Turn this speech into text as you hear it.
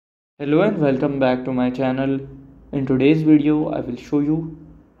Hello and welcome back to my channel. In today's video, I will show you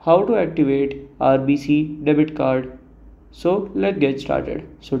how to activate RBC debit card. So let's get started.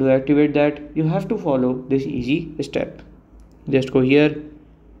 So to activate that, you have to follow this easy step. Just go here,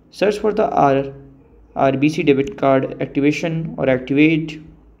 search for the RBC debit card activation or activate.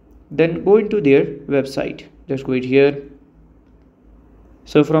 Then go into their website. Just go it here.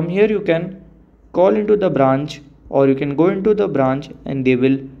 So from here you can call into the branch or you can go into the branch and they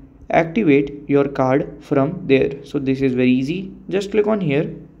will activate your card from there. So this is very easy. Just click on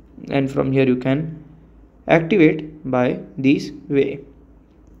here and from here you can activate by this way.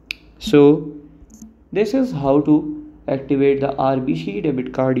 So this is how to activate the RBC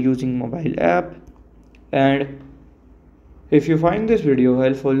debit card using mobile app. And if you find this video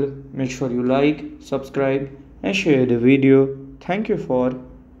helpful, make sure you like, subscribe and share the video. Thank you for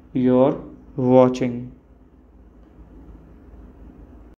your watching.